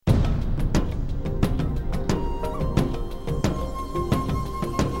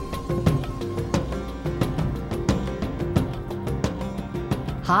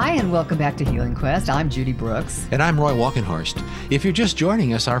Hi, and welcome back to Healing Quest. I'm Judy Brooks. And I'm Roy Walkenhorst. If you're just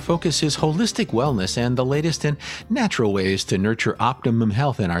joining us, our focus is holistic wellness and the latest in natural ways to nurture optimum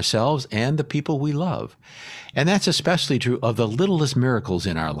health in ourselves and the people we love. And that's especially true of the littlest miracles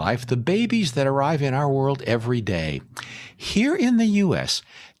in our life, the babies that arrive in our world every day. Here in the U.S.,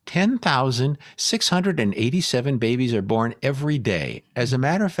 10,687 babies are born every day. As a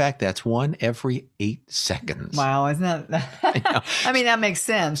matter of fact, that's one every 8 seconds. Wow, isn't that? I mean, that makes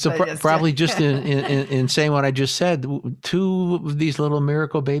sense. So probably just in saying what I just said, 2 of these little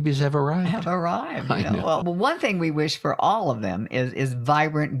miracle babies have arrived. I know. Well, one thing we wish for all of them is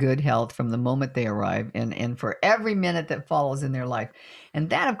vibrant, good health from the moment they arrive and for every minute that follows in their life. And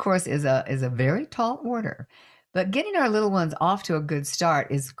that, of course, is a very tall order. But getting our little ones off to a good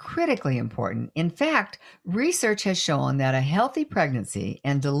start is critically important. In fact, research has shown that a healthy pregnancy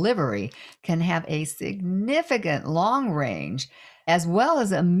and delivery can have a significant long range as well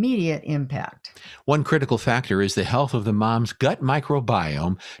as immediate impact. One critical factor is the health of the mom's gut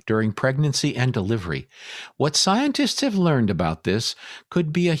microbiome during pregnancy and delivery. What scientists have learned about this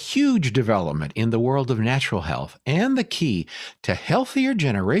could be a huge development in the world of natural health and the key to healthier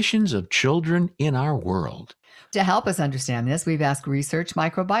generations of children in our world. To help us understand this, we've asked research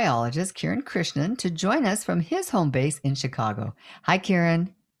microbiologist Kiran Krishnan to join us from his home base in Chicago. Hi, Kiran.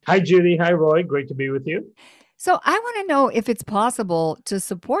 Hi, Judy. Hi, Roy. Great to be with you. So I want to know if it's possible to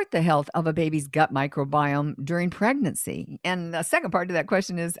support the health of a baby's gut microbiome during pregnancy. And the second part of that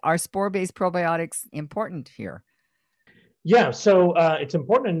question is, are spore-based probiotics important here? Yeah, so it's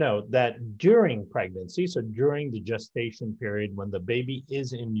important to note that during pregnancy, so during the gestation period when the baby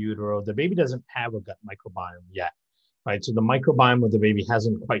is in utero, the baby doesn't have a gut microbiome yet, right? So the microbiome of the baby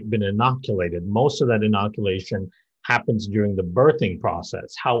hasn't quite been inoculated. Most of that inoculation happens during the birthing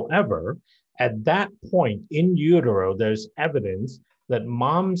process. However, at that point in utero, there's evidence that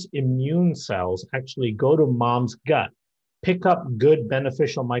mom's immune cells actually go to mom's gut, pick up good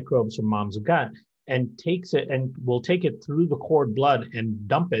beneficial microbes from mom's gut, and takes it and will take it through the cord blood and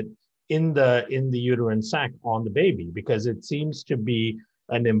dump it in the uterine sac on the baby, because it seems to be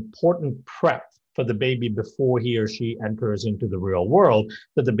an important prep for the baby before he or she enters into the real world,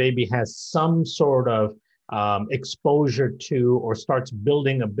 that the baby has some sort of exposure to or starts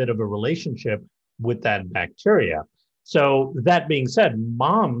building a bit of a relationship with that bacteria. So that being said,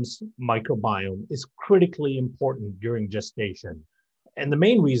 mom's microbiome is critically important during gestation. And the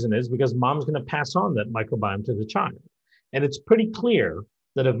main reason is because mom's going to pass on that microbiome to the child. And it's pretty clear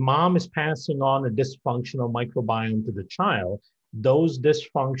that if mom is passing on a dysfunctional microbiome to the child, those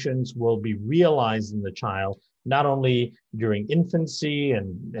dysfunctions will be realized in the child, not only during infancy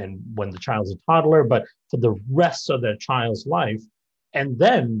and when the child's a toddler, but for the rest of their child's life. And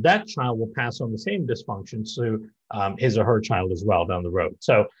then that child will pass on the same dysfunctions to his or her child as well down the road.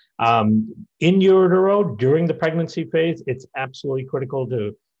 So in utero, during the pregnancy phase, it's absolutely critical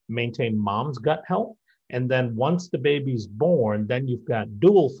to maintain mom's gut health. And then once the baby's born, then you've got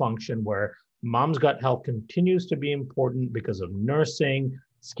dual function where mom's gut health continues to be important because of nursing,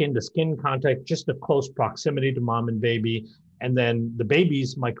 skin-to-skin contact, just a close proximity to mom and baby. And then the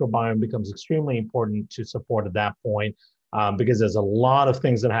baby's microbiome becomes extremely important to support at that point because there's a lot of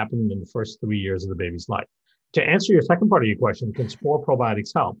things that happen in the first 3 years of the baby's life. To answer your second part of your question, can spore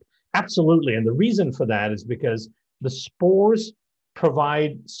probiotics help? Absolutely. And the reason for that is because the spores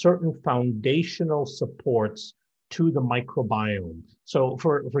provide certain foundational supports to the microbiome. So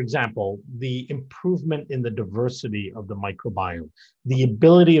for example, the improvement in the diversity of the microbiome, the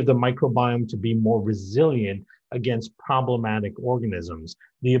ability of the microbiome to be more resilient against problematic organisms,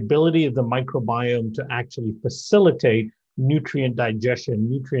 the ability of the microbiome to actually facilitate nutrient digestion,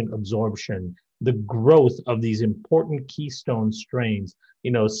 nutrient absorption, the growth of these important keystone strains,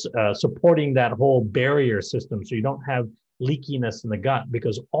 supporting that whole barrier system so you don't have leakiness in the gut,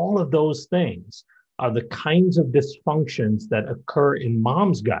 because all of those things are the kinds of dysfunctions that occur in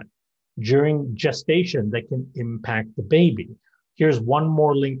mom's gut during gestation that can impact the baby. Here's one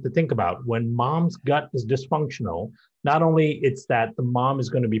more link to think about. When mom's gut is dysfunctional, not only it's that the mom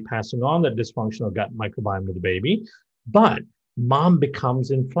is going to be passing on that dysfunctional gut microbiome to the baby, but mom becomes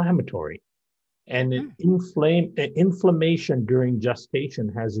inflammatory. And inflammation during gestation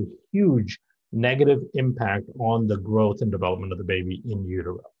has a huge negative impact on the growth and development of the baby in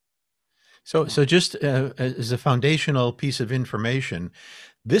utero. So just as a foundational piece of information,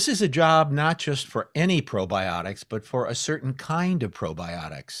 this is a job not just for any probiotics, but for a certain kind of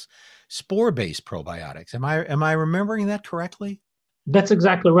probiotics, spore-based probiotics. Am I remembering that correctly? That's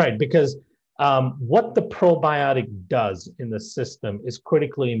exactly right, because what the probiotic does in the system is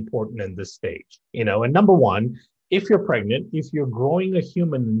critically important in this stage. And number one, if you're pregnant, if you're growing a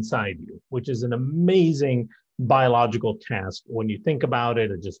human inside you, which is an amazing biological task, when you think about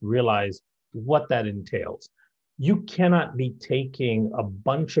it and just realize what that entails, you cannot be taking a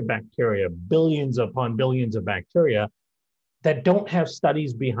bunch of bacteria, billions upon billions of bacteria that don't have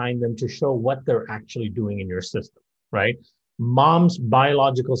studies behind them to show what they're actually doing in your system, right? Mom's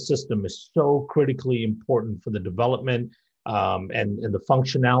biological system is so critically important for the development and the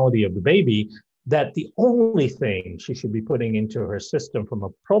functionality of the baby that the only thing she should be putting into her system from a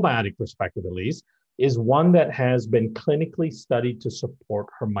probiotic perspective, at least, is one that has been clinically studied to support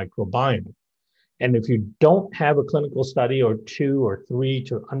her microbiome. And if you don't have a clinical study or 2 or 3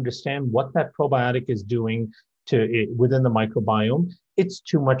 to understand what that probiotic is doing to it within the microbiome, it's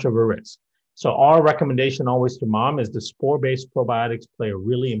too much of a risk. So our recommendation always to mom is the spore-based probiotics play a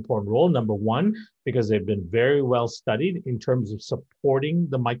really important role. Number one, because they've been very well studied in terms of supporting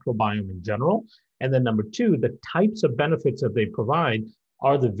the microbiome in general. And then number two, the types of benefits that they provide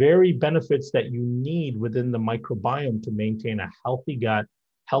are the very benefits that you need within the microbiome to maintain a healthy gut,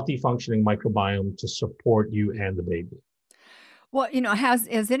 healthy functioning microbiome to support you and the baby. Well, has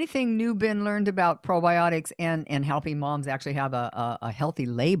anything new been learned about probiotics and helping moms actually have a healthy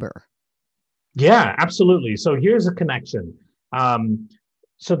labor? Yeah, absolutely. So here's a connection.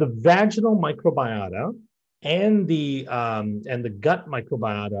 So the vaginal microbiota and the gut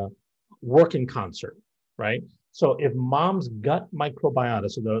microbiota work in concert, right? So if mom's gut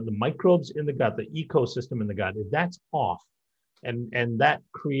microbiota, so the microbes in the gut, the ecosystem in the gut, if that's off, and that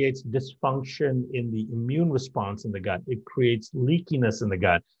creates dysfunction in the immune response in the gut, it creates leakiness in the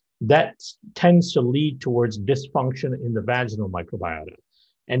gut, that tends to lead towards dysfunction in the vaginal microbiota.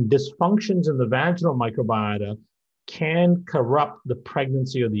 And dysfunctions in the vaginal microbiota can corrupt the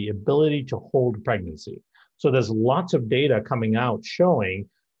pregnancy or the ability to hold pregnancy. So there's lots of data coming out showing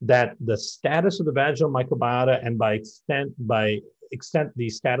that the status of the vaginal microbiota, and by extent the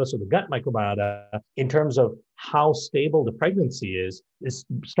status of the gut microbiota in terms of how stable the pregnancy is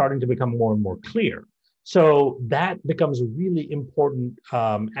starting to become more and more clear. So that becomes a really important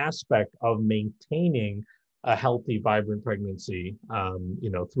aspect of maintaining a healthy, vibrant pregnancy,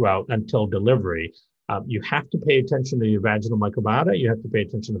 throughout until delivery. You have to pay attention to your vaginal microbiota. You have to pay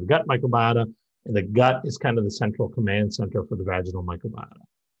attention to the gut microbiota, and the gut is kind of the central command center for the vaginal microbiota.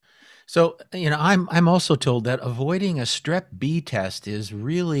 So, I'm also told that avoiding a strep B test is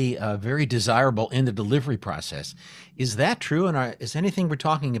really very desirable in the delivery process. Is that true? And is anything we're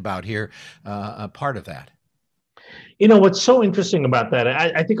talking about here a part of that? What's so interesting about that,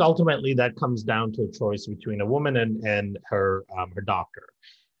 I think ultimately that comes down to a choice between a woman and her doctor.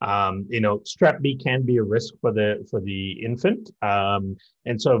 Strep B can be a risk for the infant,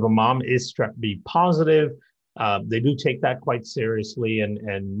 and so if a mom is strep B positive, they do take that quite seriously,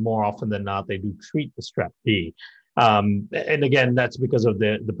 and more often than not, they do treat the strep B. And again, that's because of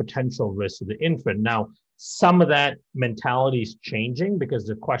the potential risk of the infant. Now, some of that mentality is changing because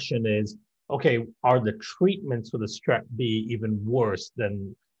the question is, okay, are the treatments for the strep B even worse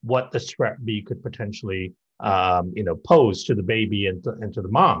than what the strep B could potentially pose to the baby and to the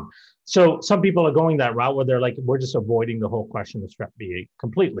mom? So some people are going that route where they're like, we're just avoiding the whole question of strep B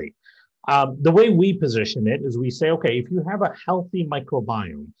completely. The way we position it is we say, okay, if you have a healthy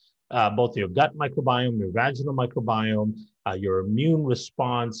microbiome, both your gut microbiome, your vaginal microbiome, your immune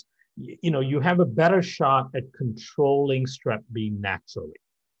response, you have a better shot at controlling strep B naturally,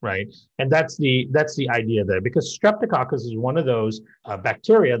 right? And that's the idea there, because Streptococcus is one of those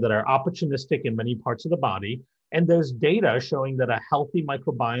bacteria that are opportunistic in many parts of the body. And there's data showing that a healthy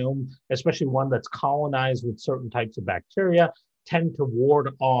microbiome, especially one that's colonized with certain types of bacteria, tend to ward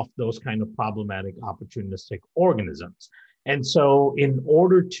off those kind of problematic opportunistic organisms. And so in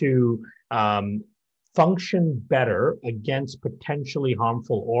order to function better against potentially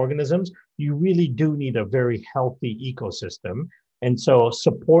harmful organisms, you really do need a very healthy ecosystem. And so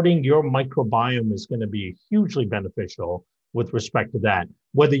supporting your microbiome is going to be hugely beneficial with respect to that.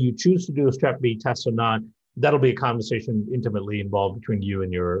 Whether you choose to do a strep B test or not, that'll be a conversation intimately involved between you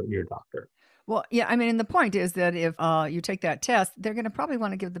and your doctor. Well, yeah, I mean, and the point is that if you take that test, they're going to probably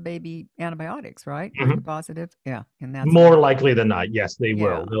want to give the baby antibiotics, right? If you're positive. Yeah. And that's more likely than not. Yes, they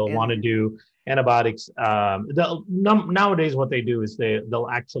will. They'll want to do antibiotics. Nowadays, what they do is they'll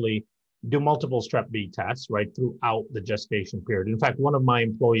actually do multiple strep B tests, right, throughout the gestation period. In fact, one of my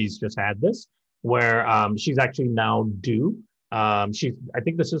employees just had this where she's actually now due. I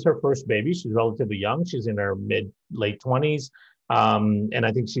think this is her first baby. She's relatively young. She's in her late 20s. And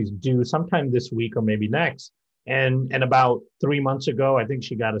I think she's due sometime this week or maybe next. And about 3 months ago, I think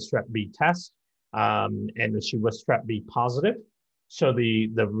she got a strep B test, and she was strep B positive. So the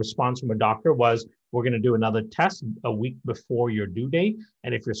response from a doctor was, we're going to do another test a week before your due date.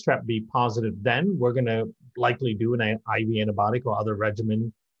 And if your strep B positive, then we're going to likely do an IV antibiotic or other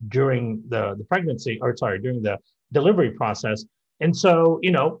regimen during the pregnancy, or sorry, during the delivery process. And so,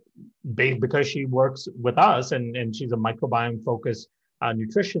 because she works with us and she's a microbiome focused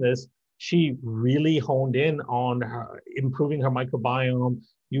nutritionist, she really honed in on improving her microbiome,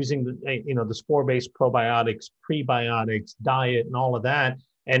 using the spore-based probiotics, prebiotics, diet, and all of that.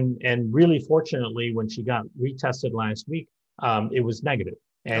 And really fortunately, when she got retested last week, it was negative.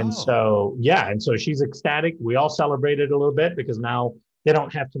 And Oh. so, yeah, and so she's ecstatic. We all celebrated a little bit because now they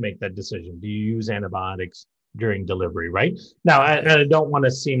don't have to make that decision. Do you use antibiotics during delivery, right? Now, I don't want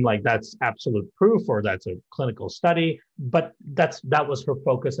to seem like that's absolute proof or that's a clinical study, but that was her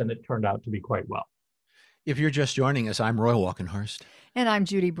focus, and it turned out to be quite well. If you're just joining us, I'm Roy Walkenhorst. And I'm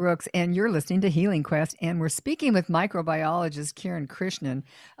Judy Brooks, and you're listening to Healing Quest. And we're speaking with microbiologist Kiran Krishnan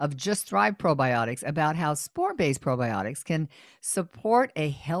of Just Thrive Probiotics about how spore based probiotics can support a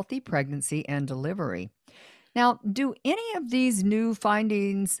healthy pregnancy and delivery. Now, do any of these new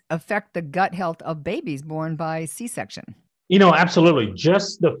findings affect the gut health of babies born by C section? Absolutely.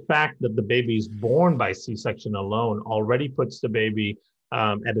 Just the fact that the baby is born by C-section alone already puts the baby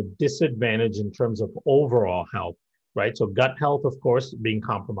at a disadvantage in terms of overall health, right? So gut health, of course, being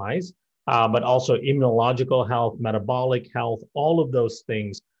compromised, but also immunological health, metabolic health, all of those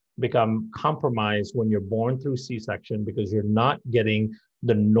things become compromised when you're born through C-section because you're not getting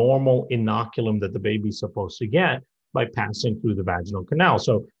the normal inoculum that the baby's supposed to get by passing through the vaginal canal.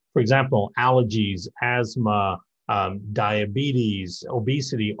 So, for example, allergies, asthma, diabetes,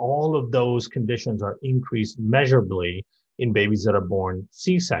 obesity, all of those conditions are increased measurably in babies that are born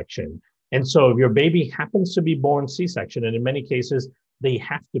C-section. And so if your baby happens to be born C-section, and in many cases, they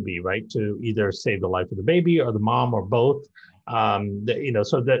have to be, right, to either save the life of the baby or the mom or both.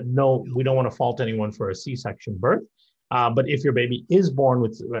 So that no, we don't want to fault anyone for a C-section birth. But if your baby is born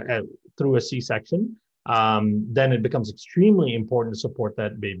through a C-section, then it becomes extremely important to support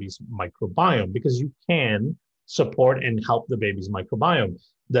that baby's microbiome because you can support and help the baby's microbiome.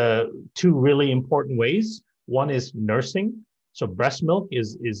 The two really important ways, one is nursing. So breast milk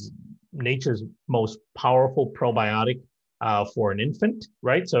is nature's most powerful probiotic for an infant,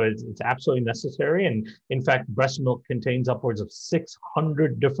 right? So it's absolutely necessary. And in fact, breast milk contains upwards of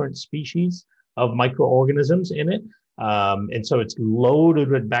 600 different species of microorganisms in it. And so it's loaded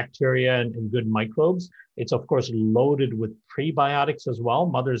with bacteria and good microbes. It's, of course, loaded with prebiotics as well.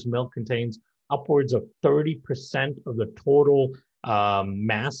 Mother's milk contains upwards of 30% of the total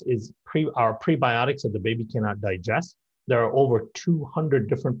mass are prebiotics that the baby cannot digest. There are over 200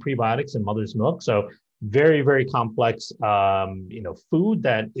 different prebiotics in mother's milk. So very, very complex, food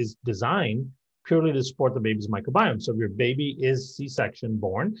that is designed purely to support the baby's microbiome. So if your baby is C-section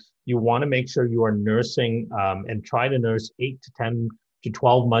born, you want to make sure you are nursing and try to nurse 8 to 10 to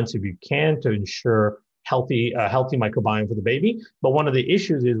 12 months if you can to ensure healthy microbiome for the baby. But one of the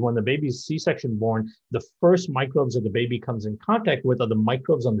issues is when the baby's C-section born, the first microbes that the baby comes in contact with are the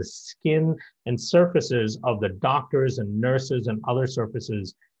microbes on the skin and surfaces of the doctors and nurses and other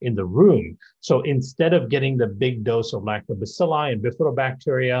surfaces in the room. So instead of getting the big dose of lactobacilli and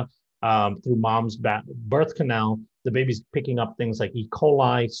bifidobacteria through mom's birth canal, the baby's picking up things like E.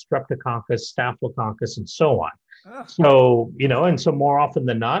 coli, streptococcus, staphylococcus, and so on. So, and so more often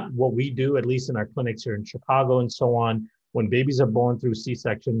than not, what we do, at least in our clinics here in Chicago and so on, when babies are born through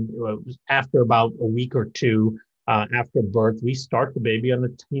C-section, after about a week or two after birth, we start the baby on a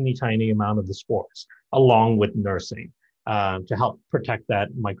teeny tiny amount of the spores, along with nursing to help protect that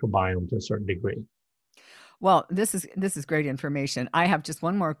microbiome to a certain degree. Well, this is great information. I have just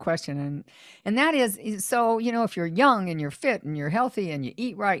one more question, and that is, so if you're young and you're fit and you're healthy and you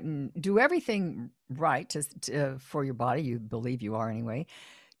eat right and do everything right for your body, you believe you are anyway,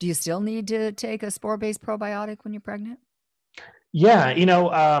 do you still need to take a spore-based probiotic when you're pregnant? Yeah,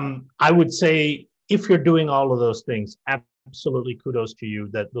 I would say if you're doing all of those things, absolutely kudos to you.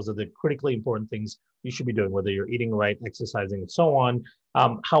 That those are the critically important things you should be doing, whether you're eating right, exercising, and so on.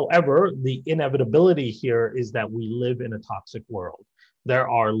 However, the inevitability here is that we live in a toxic world. There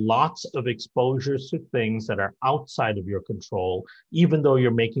are lots of exposures to things that are outside of your control. Even though you're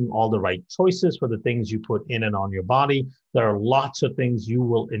making all the right choices for the things you put in and on your body, there are lots of things you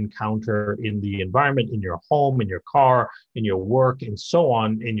will encounter in the environment, in your home, in your car, in your work, and so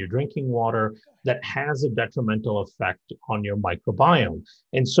on, in your drinking water, that has a detrimental effect on your microbiome.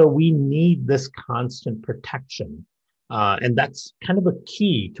 And so we need this constant protection. And that's kind of a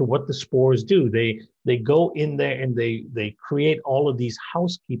key to what the spores do. They go in there and they create all of these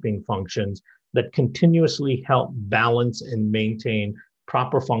housekeeping functions that continuously help balance and maintain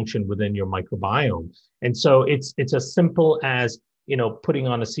proper function within your microbiome. And so it's as simple as, putting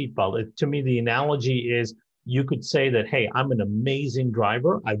on a seatbelt. To me, the analogy is, you could say that, hey, I'm an amazing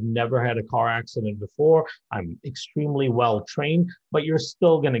driver. I've never had a car accident before. I'm extremely well trained, but you're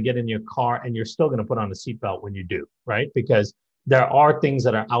still going to get in your car and you're still going to put on a seatbelt when you do, right? Because there are things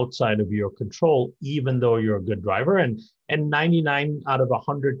that are outside of your control, even though you're a good driver. And 99 out of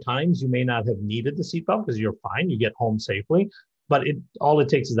 100 times, you may not have needed the seatbelt because you're fine. You get home safely, but all it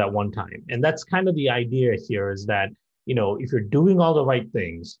takes is that one time. And that's kind of the idea here, is that, if you're doing all the right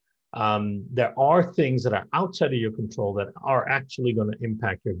things, there are things that are outside of your control that are actually going to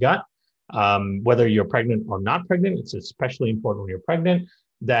impact your gut. Whether you're pregnant or not pregnant, it's especially important when you're pregnant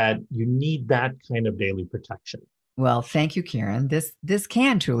that you need that kind of daily protection. Well, thank you, Kieran. This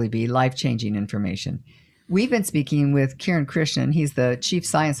can truly be life-changing information. We've been speaking with Kieran Krishnan, he's the Chief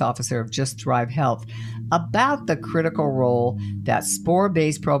Science Officer of Just Thrive Health, about the critical role that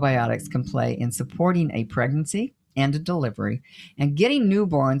spore-based probiotics can play in supporting a pregnancy and a delivery, and getting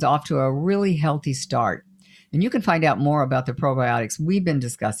newborns off to a really healthy start. And you can find out more about the probiotics we've been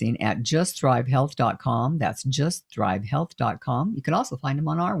discussing at justthrivehealth.com. That's justthrivehealth.com. You can also find them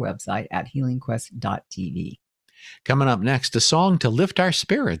on our website at healingquest.tv. Coming up next, a song to lift our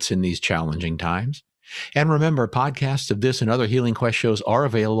spirits in these challenging times. And remember, podcasts of this and other Healing Quest shows are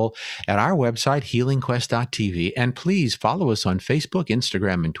available at our website, healingquest.tv. And please follow us on Facebook,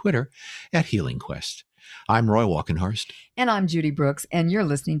 Instagram, and Twitter at Healing Quest. I'm Roy Walkenhorst. And I'm Judy Brooks, and you're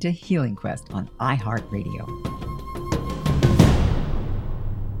listening to Healing Quest on iHeartRadio.